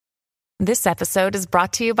This episode is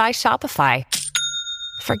brought to you by Shopify.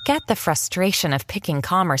 Forget the frustration of picking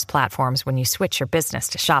commerce platforms when you switch your business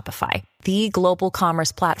to Shopify, the global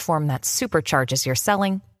commerce platform that supercharges your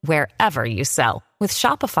selling wherever you sell. With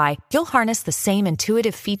Shopify, you'll harness the same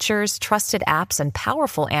intuitive features, trusted apps, and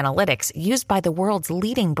powerful analytics used by the world's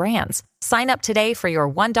leading brands. Sign up today for your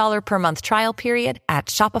 $1 per month trial period at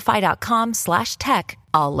shopify.com/tech,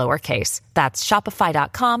 all lowercase. That's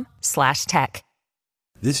shopify.com/tech.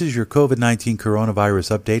 This is your COVID-19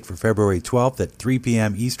 coronavirus update for February 12th at 3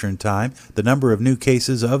 p.m. Eastern Time. The number of new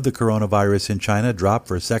cases of the coronavirus in China dropped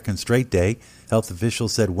for a second straight day. Health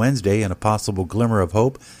officials said Wednesday in a possible glimmer of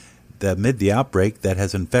hope that amid the outbreak that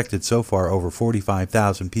has infected so far over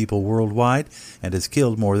 45,000 people worldwide and has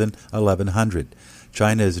killed more than 1,100.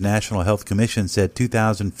 China's National Health Commission said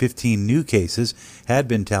 2,015 new cases had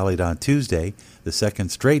been tallied on Tuesday, the second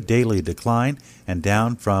straight daily decline, and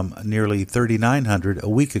down from nearly 3,900 a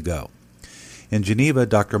week ago. In Geneva,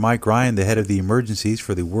 Dr. Mike Ryan, the head of the emergencies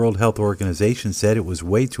for the World Health Organization, said it was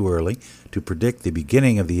way too early to predict the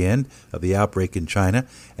beginning of the end of the outbreak in China,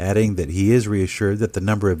 adding that he is reassured that the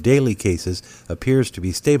number of daily cases appears to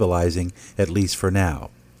be stabilizing, at least for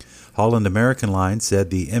now. Holland American Line said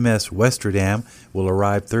the MS Westerdam will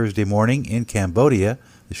arrive Thursday morning in Cambodia.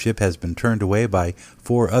 The ship has been turned away by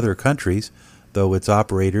 4 other countries, though its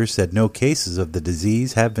operators said no cases of the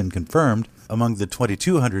disease have been confirmed among the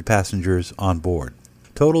 2,200 passengers on board.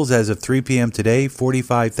 Totals as of 3 p.m. today,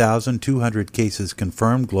 45,200 cases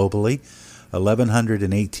confirmed globally,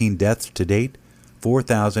 1,118 deaths to date,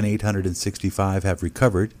 4,865 have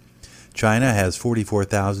recovered. China has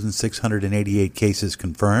 44,688 cases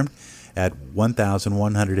confirmed at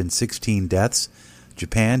 1,116 deaths.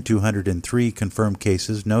 Japan, 203 confirmed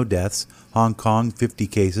cases, no deaths. Hong Kong, 50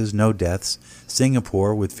 cases, no deaths.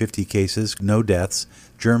 Singapore with 50 cases, no deaths.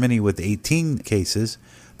 Germany with 18 cases.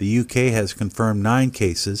 The UK has confirmed 9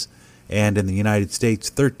 cases. And in the United States,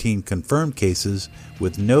 13 confirmed cases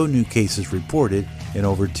with no new cases reported in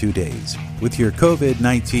over 2 days. With your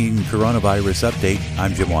COVID-19 coronavirus update,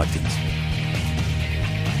 I'm Jim Watkins.